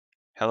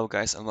Hello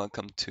guys and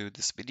welcome to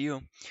this video.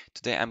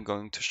 Today I'm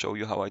going to show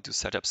you how I do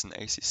setups in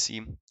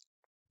ACC.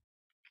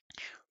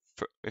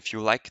 If you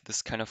like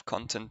this kind of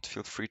content,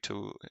 feel free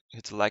to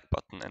hit the like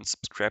button and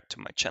subscribe to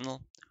my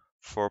channel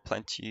for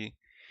plenty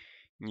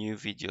new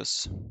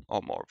videos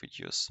or more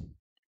videos.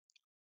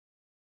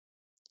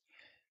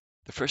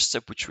 The first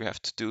step which we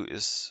have to do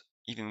is,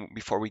 even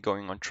before we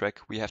going on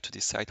track, we have to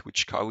decide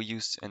which car we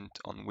use and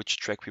on which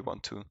track we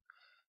want to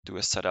do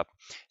a setup.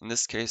 In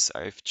this case,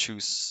 I've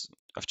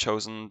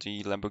chosen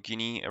the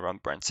Lamborghini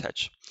around Brands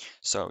Hatch.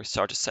 So we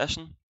start a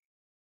session.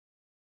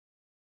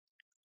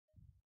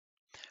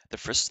 The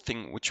first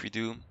thing which we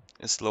do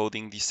is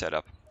loading the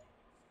setup.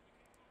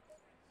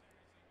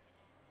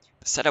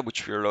 The setup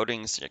which we are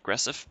loading is the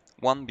aggressive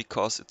one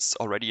because it's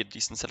already a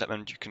decent setup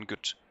and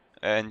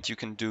you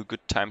can do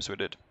good times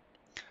with it.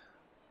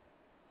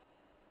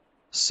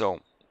 So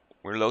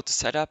we load the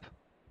setup,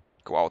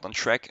 go out on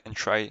track and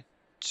try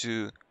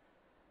to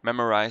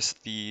memorize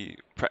the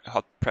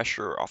hot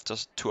pressure after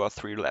 2 or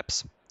 3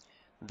 laps.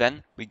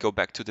 Then we go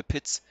back to the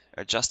pits,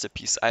 adjust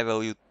the PSI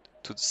value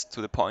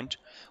to the point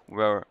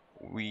where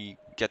we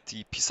get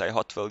the PSI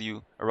hot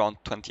value around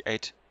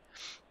 28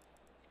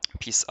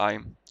 PSI.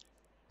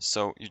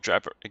 So you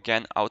drive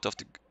again out of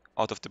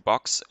the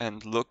box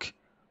and look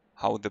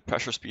how the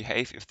pressures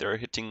behave. If they're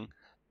hitting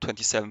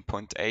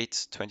 27.8,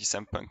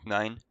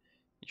 27.9,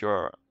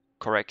 you're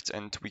correct,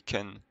 and we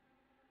can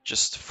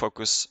just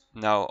focus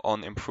now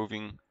on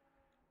improving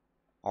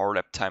our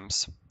lap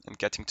times and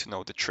getting to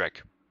know the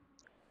track.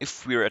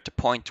 If we're at the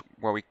point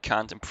where we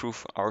can't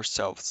improve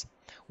ourselves,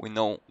 we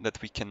know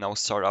that we can now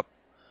start up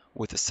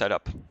with the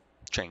setup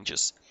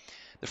changes.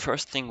 The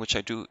first thing which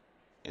I do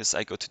is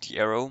I go to the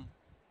aero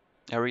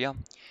area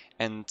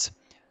and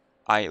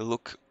I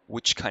look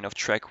which kind of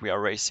track we are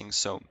racing.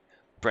 So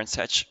Brands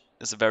Hatch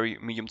is a very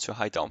medium to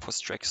high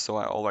downforce track, so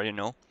I already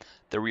know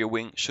the rear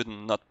wing should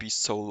not be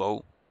so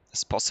low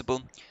as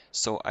possible.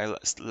 So I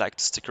like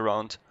to stick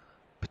around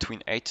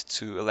between 8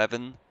 to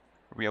 11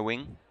 rear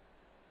wing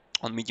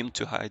on medium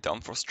to high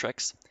downforce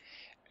tracks.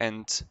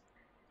 And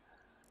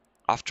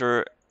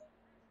after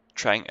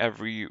trying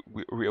every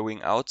rear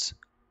wing out,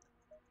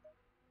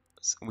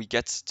 we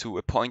get to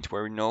a point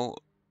where we know,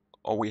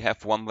 or we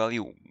have one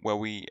value where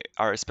we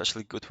are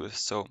especially good with.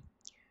 So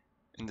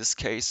in this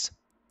case,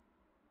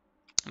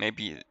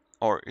 maybe,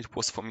 or it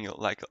was for me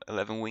like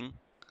 11 wing,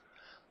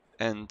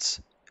 and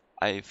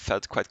I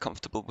felt quite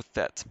comfortable with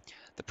that.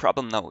 The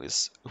problem now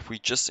is if we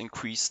just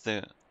increase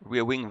the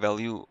rear wing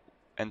value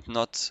and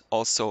not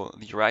also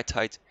the right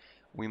height,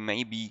 we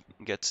maybe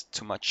get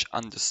too much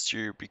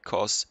understeer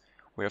because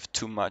we have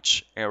too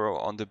much aero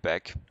on the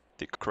back.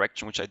 The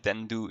correction which I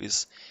then do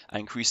is I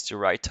increase the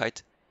right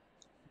height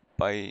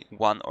by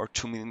 1 or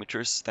 2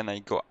 millimeters, then I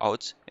go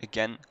out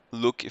again,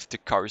 look if the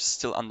car is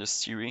still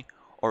understeery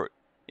or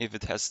if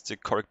it has the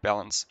correct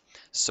balance.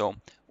 So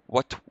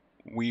what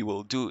we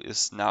will do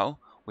is now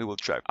we will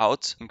drive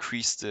out,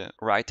 increase the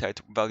right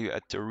height value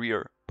at the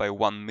rear by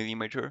 1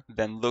 millimeter,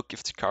 then look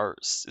if the car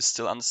is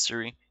still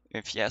understeery.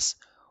 If yes,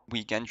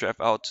 we again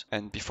drive out,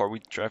 and before we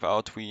drive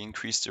out we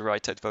increase the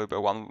right height value by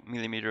 1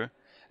 millimeter,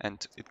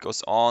 and it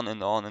goes on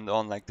and on and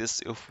on like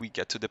this if we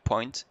get to the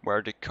point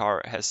where the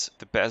car has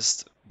the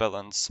best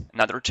balance.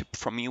 Another tip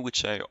from me,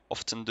 which I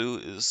often do,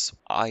 is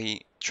I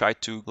try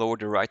to lower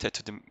the right height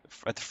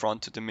at the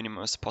front to the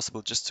minimum as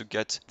possible, just to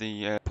get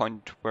the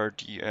point where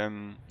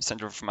the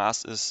center of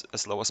mass is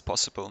as low as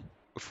possible.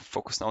 If we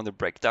focus now on the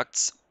brake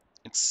ducts,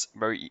 it's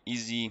very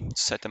easy to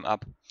set them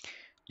up.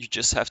 You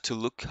just have to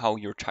look how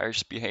your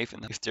tires behave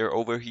and if they're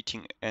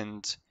overheating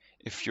and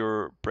if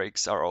your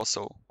brakes are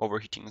also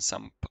overheating in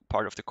some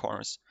part of the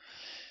corners.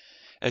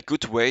 A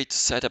good way to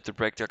set up the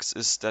brake ducts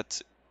is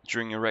that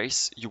during a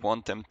race you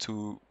want them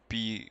to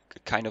be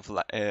kind of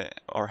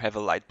or have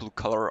a light blue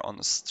color on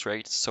the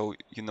straight, so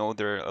you know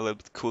they're a little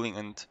bit cooling.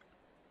 And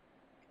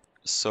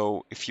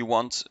so if you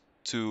want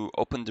to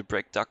open the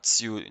brake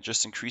ducts, you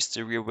just increase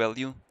the rear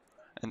value,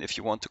 and if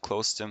you want to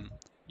close them,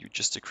 you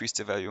just decrease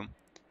the value.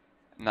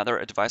 Another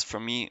advice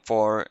from me: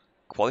 for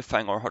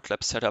qualifying or hot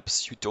lap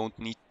setups, you don't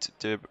need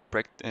the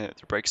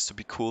brakes to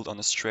be cooled on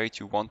a straight.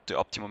 You want the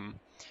optimum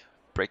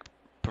brake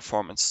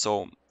performance.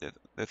 So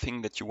the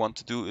thing that you want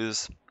to do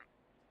is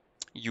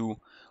you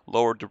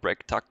lower the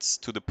brake ducts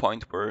to the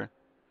point where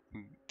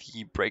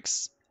the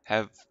brakes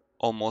have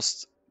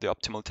almost the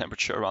optimal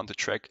temperature around the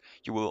track.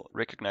 You will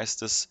recognize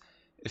this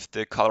if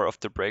the color of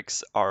the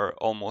brakes are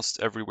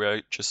almost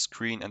everywhere just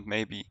green and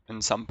maybe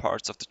in some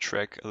parts of the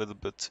track a little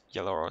bit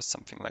yellow or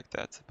something like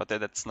that. But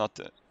that's not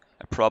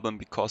a problem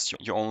because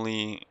you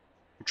only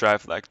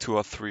drive like 2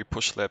 or 3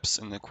 push laps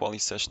in the quali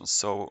session,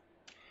 so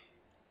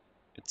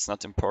it's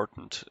not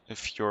important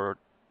if your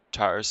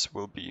tires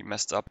will be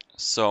messed up.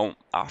 So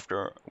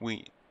after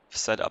we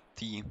set up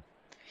the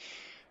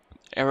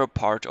aero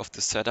part of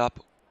the setup,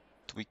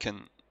 we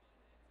can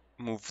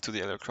move to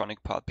the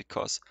electronic part,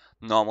 because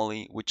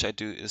normally which I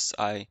do is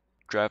I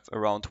drive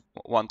around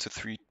 1 to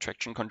 3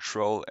 traction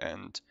control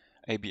and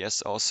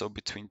ABS also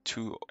between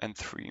 2 and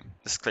 3.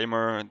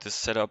 Disclaimer, this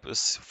setup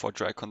is for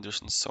dry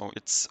conditions, so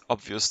it's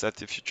obvious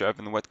that if you drive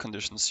in wet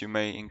conditions you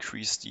may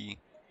increase the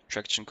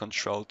traction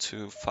control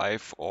to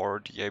 5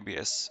 or the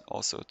ABS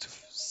also to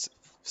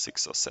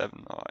 6 or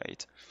 7 or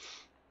 8.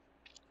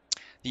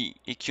 The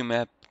EQ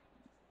map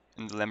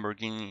in the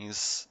Lamborghini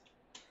is,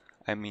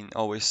 I mean,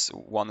 always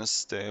 1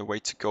 is the way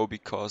to go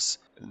because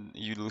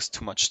you lose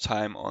too much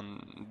time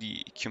on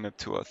the EQ map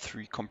 2 or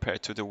 3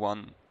 compared to the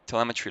 1.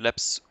 Telemetry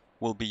laps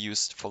will be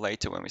used for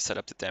later when we set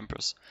up the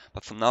dampers.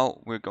 But for now,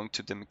 we're going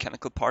to the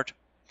mechanical part.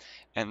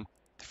 And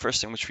the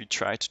first thing which we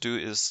try to do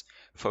is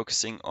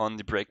focusing on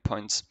the brake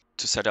points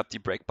to set up the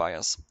brake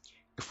bias.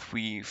 If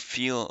we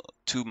feel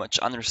too much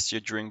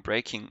understeer during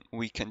braking,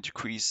 we can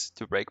decrease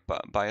the brake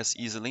bias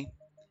easily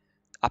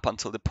up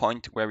until the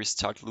point where we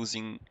start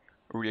losing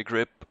rear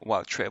grip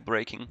while trail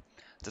braking.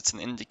 That's an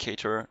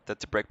indicator that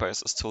the brake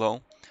bias is too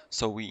low,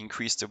 so we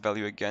increase the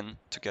value again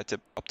to get the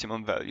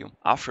optimum value.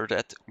 After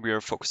that, we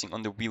are focusing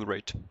on the wheel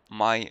rate.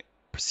 My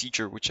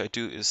procedure, which I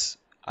do, is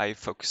I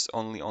focus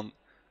only on,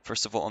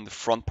 first of all, on the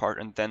front part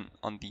and then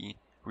on the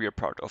rear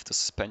part of the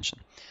suspension.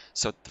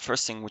 So the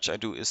first thing which I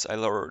do is I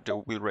lower the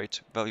wheel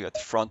rate value at the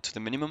front to the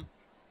minimum.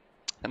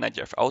 Then I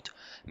drive out,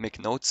 make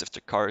notes if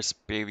the car is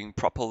behaving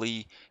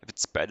properly, if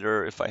it's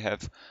better, if I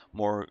have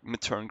more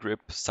mid-turn grip,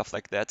 stuff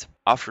like that.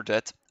 After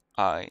that,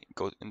 I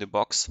go in the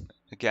box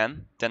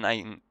again. Then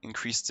I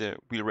increase the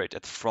wheel rate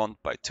at the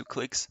front by 2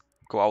 clicks,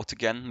 go out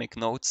again, make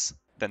notes,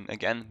 then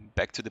again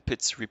back to the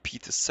pits,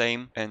 repeat the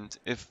same. And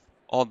if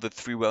all the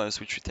 3 values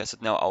which we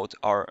tested now out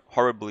are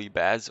horribly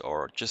bad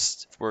or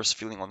just worse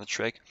feeling on the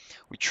track,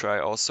 we try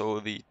also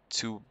the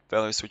 2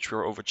 values which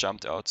were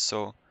overjumped out.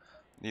 So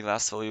the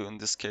last value in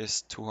this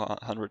case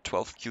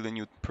 212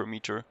 kilonewton per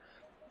meter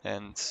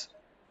and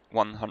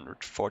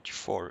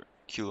 144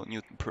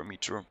 kilonewton per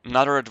meter.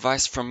 Another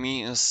advice from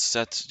me is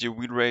that the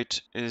wheel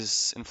rate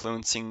is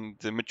influencing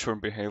the mid-turn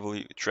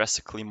behavior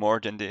drastically more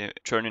than the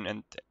turn-in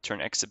and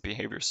turn-exit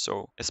behavior.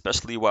 So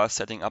especially while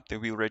setting up the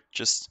wheel rate,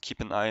 just keep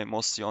an eye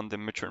mostly on the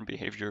mid-turn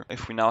behavior.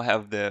 If we now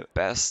have the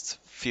best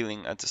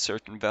feeling at a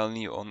certain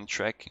value on the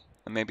track,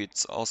 and maybe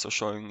it's also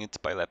showing it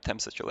by lap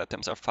times that your lap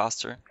times are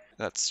faster,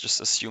 let's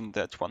just assume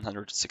that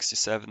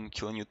 167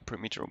 kilonewton per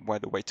meter were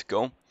the way to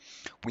go.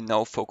 We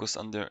now focus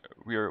on the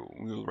rear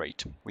wheel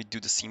rate. We do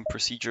the same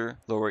procedure,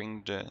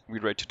 lowering the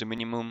wheel rate to the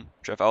minimum,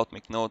 drive out,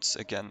 make notes,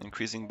 again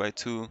increasing by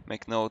 2,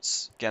 make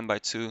notes, again by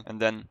 2, and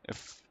then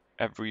if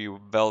every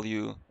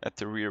value at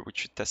the rear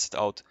which we tested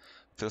out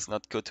feels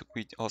not good,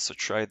 we also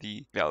try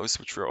the values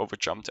which were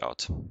overjumped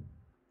out.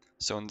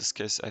 So in this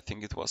case, I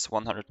think it was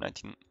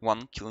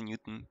 191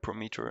 kilonewton per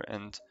meter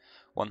and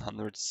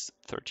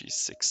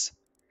 136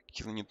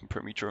 kilonewton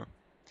per meter.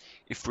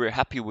 If we're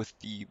happy with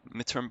the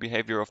midterm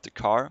behavior of the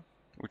car,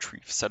 which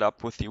we've set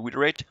up with the wheel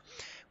rate,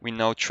 we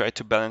now try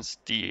to balance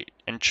the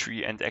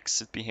entry and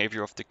exit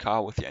behavior of the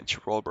car with the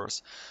anti-roll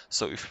bars.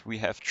 So if we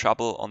have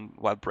trouble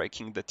while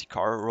braking that the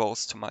car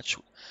rolls too much,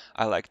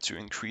 I like to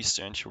increase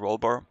the anti-roll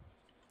bar,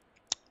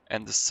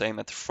 and the same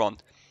at the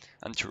front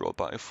anti-roll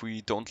bar. If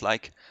we don't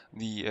like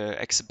the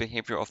exit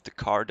behavior of the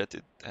car, that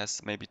it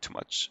has maybe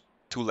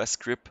too less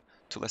grip,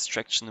 too less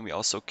traction, we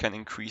also can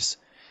increase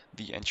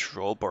the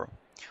anti-roll bar.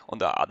 On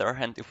the other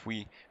hand, if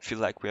we feel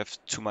like we have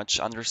too much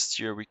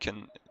understeer, we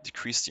can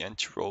decrease the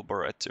anti-roll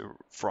bar at the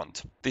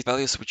front. The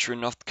values which are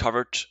not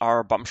covered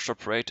are bump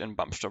stop rate and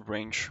bump stop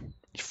range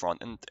at the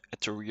front and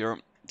at the rear.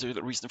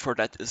 The reason for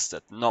that is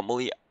that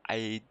normally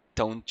I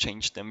don't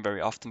change them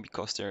very often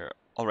because they're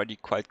already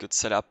quite good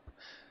setup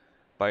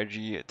by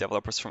the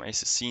developers from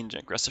ACC in the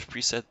aggressive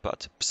preset,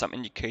 but some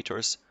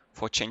indicators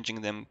for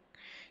changing them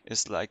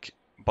is like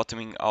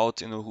bottoming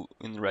out in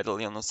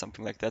Redelion or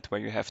something like that, where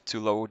you have to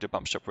lower the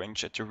bump stop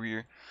range at the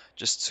rear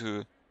just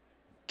to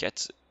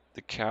get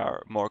the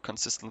car more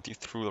consistently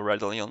through the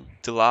Redelion.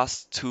 The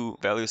last 2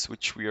 values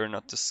which we are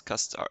not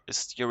discussed are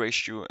steer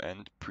ratio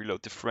and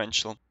preload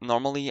differential.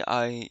 Normally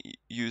I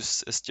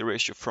use a steer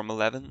ratio from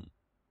 11.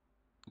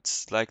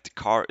 It's like the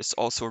car is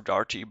also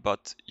darty,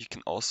 but you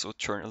can also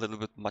turn a little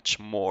bit much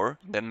more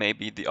than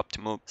maybe the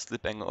optimal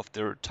slip angle of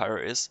the tire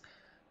is.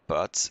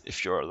 But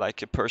if you're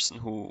like a person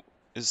who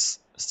is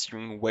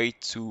steering way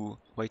too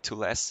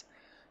less,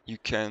 you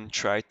can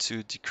try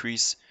to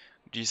decrease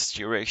the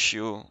steer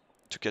ratio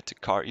to get the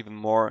car even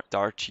more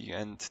darty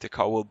and the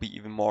car will be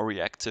even more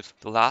reactive.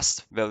 The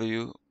last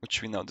value,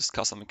 which we now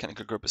discuss on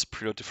mechanical grip, is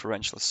preload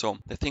differential. So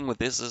the thing with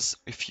this is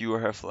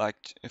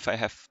if I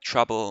have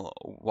trouble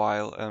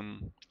while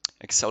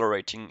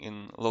accelerating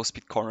in low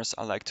speed corners,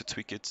 I like to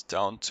tweak it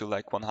down to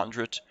like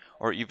 100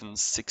 or even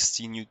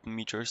 60 Newton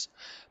meters.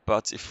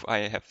 But if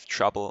I have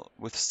trouble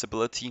with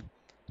stability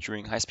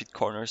during high speed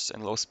corners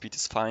and low speed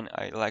is fine,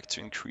 I like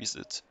to increase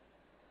it.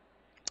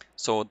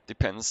 So it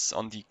depends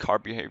on the car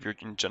behavior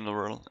in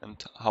general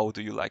and how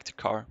do you like the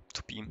car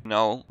to be.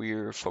 Now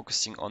we're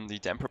focusing on the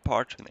damper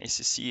part in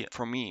ACC.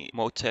 For me,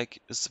 Motec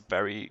is a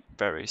very,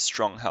 very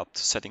strong help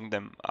to setting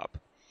them up.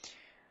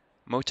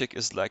 Motec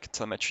is like a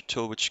telemetry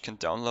tool which you can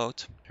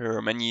download. There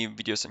are many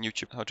videos on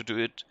YouTube how to do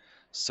it.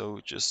 so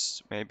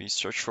just maybe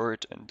search for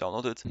it and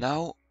download it.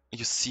 Now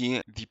you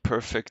see the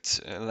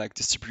perfect like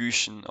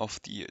distribution of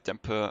the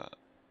damper,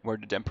 where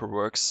the damper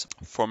works.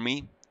 For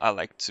me, I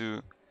like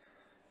to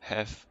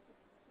have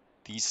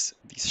these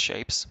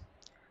shapes.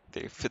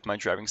 They fit my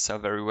driving style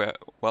very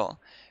well.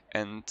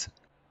 And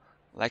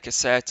like I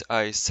said,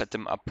 I set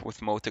them up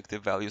with Motec, the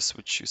values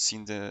which you see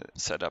in the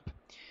setup.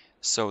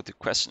 So the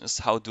question is,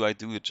 how do I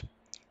do it?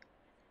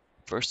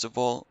 First of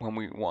all, when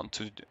we want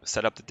to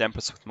set up the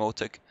dampers with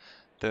Motec,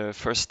 the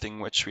first thing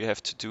which we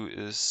have to do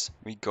is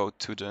we go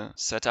to the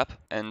setup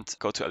and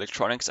go to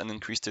electronics and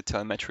increase the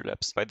telemetry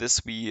laps. By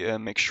this we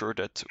make sure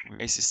that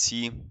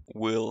ACC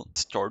will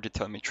store the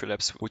telemetry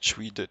laps which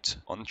we did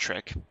on the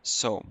track.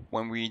 So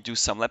when we do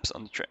some laps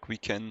on the track, we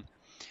can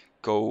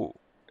go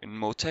in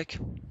Motec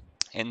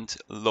and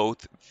load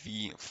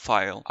the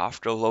file.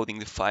 After loading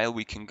the file,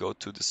 we can go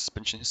to the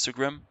suspension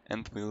histogram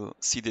and we'll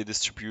see the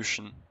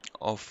distribution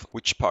of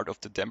which part of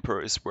the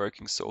damper is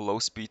working, so low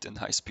speed and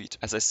high speed.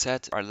 As I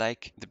said, I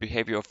like the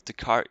behavior of the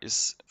car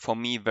is for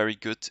me very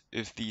good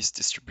if this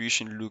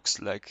distribution looks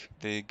like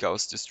the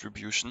Gauss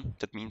distribution.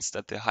 That means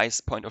that the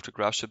highest point of the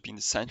graph should be in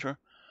the center.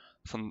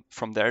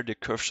 From there, the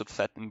curve should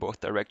flatten in both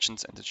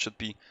directions and it should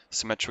be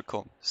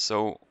symmetrical.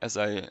 So as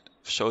I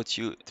showed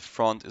you, the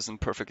front is a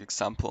perfect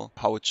example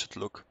how it should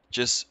look.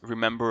 Just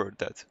remember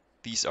that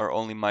these are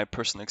only my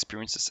personal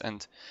experiences,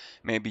 and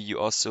maybe you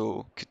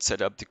also could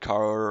set up the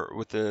car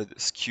with the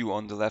skew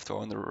on the left or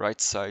on the right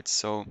side.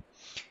 So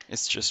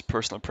it's just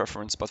personal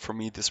preference, but for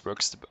me this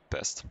works the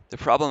best. The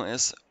problem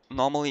is,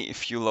 normally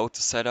if you load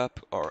the setup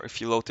or if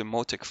you load the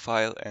Motec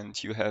file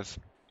and you have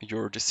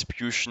your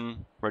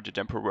distribution where the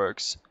damper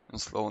works in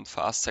slow and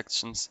fast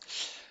sections,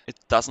 it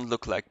doesn't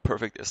look like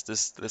perfect as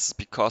this. This is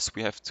because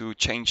we have to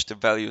change the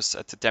values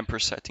at the damper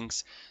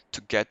settings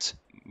to get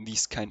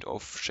this kind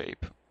of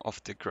shape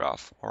of the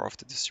graph or of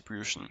the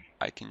distribution.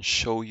 I can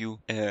show you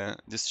a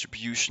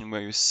distribution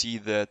where you see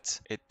that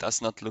it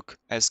does not look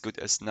as good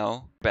as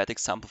now. Bad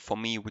example for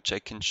me, which I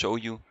can show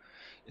you,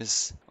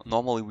 is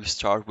normally we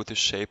start with a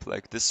shape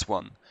like this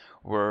one,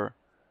 where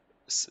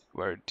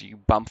the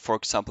bump, for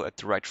example, at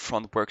the right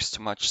front works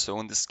too much. So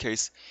in this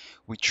case,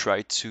 we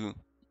try to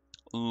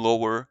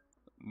lower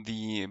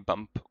the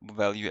bump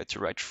value at the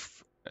right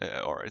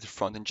or at the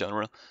front in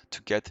general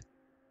to get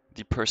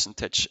the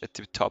percentage at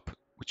the top,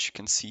 which you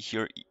can see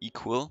here,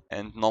 equal.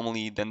 And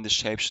normally then the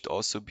shape should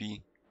also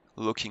be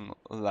looking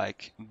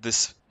like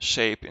this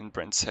shape in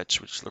Brands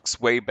Hatch, which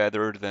looks way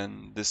better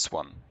than this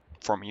one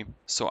for me.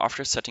 So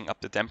after setting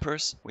up the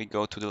dampers, we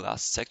go to the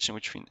last section,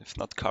 which we have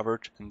not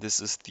covered, and this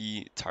is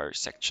the tire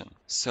section.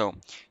 So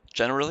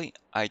generally,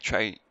 I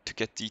try to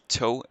get the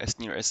toe as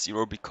near as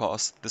 0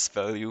 because this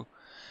value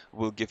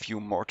will give you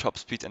more top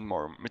speed and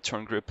more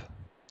mid-turn grip.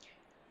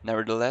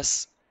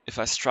 Nevertheless, if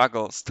I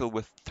struggle still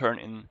with turn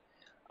in,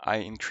 I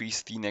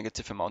increase the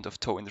negative amount of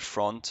toe in the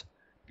front,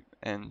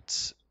 and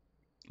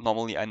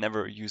normally I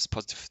never use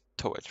positive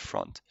toe at the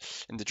front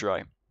in the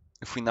dry.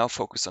 If we now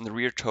focus on the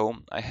rear toe,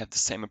 I have the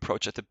same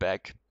approach at the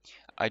back.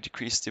 I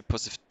decrease the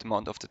positive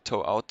amount of the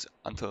toe out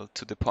until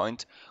to the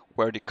point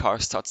where the car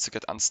starts to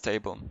get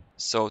unstable.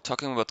 So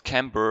talking about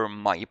camber,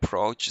 my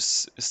approach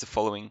is the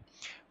following.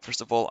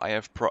 First of all,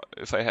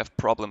 if I have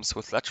problems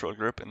with lateral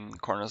grip in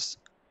corners,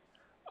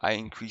 I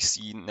increase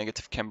the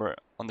negative camber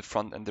on the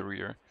front and the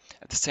rear.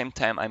 At the same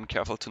time, I'm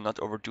careful to not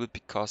overdo it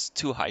because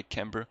too high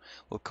camber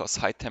will cause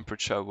high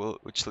temperature,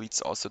 which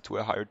leads also to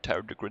a higher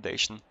tire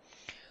degradation.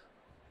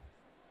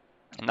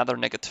 Another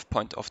negative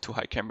point of too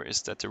high camber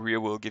is that the rear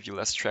will give you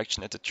less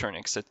traction at the turn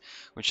exit,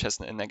 which has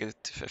a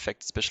negative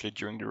effect, especially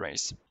during the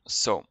race.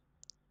 So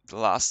the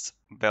last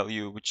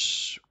value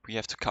which we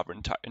have to cover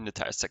in the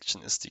tire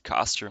section is the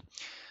caster.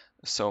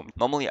 So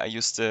normally I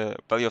use the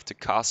value of the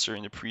caster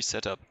in the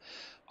pre-setup.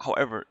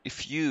 However,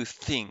 if you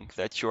think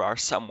that you are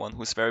someone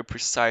who's very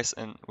precise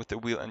and with the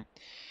wheel and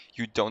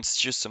you don't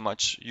steer so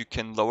much, you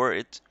can lower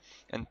it.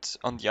 And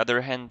on the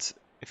other hand,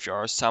 if you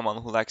are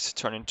someone who likes to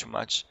turn in too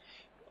much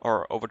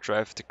or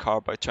overdrive the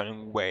car by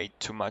turning way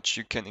too much,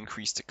 you can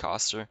increase the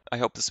caster. I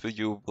hope this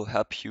video will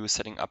help you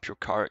setting up your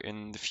car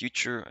in the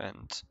future,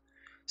 and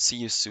see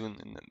you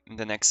soon in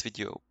the next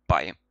video.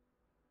 Bye.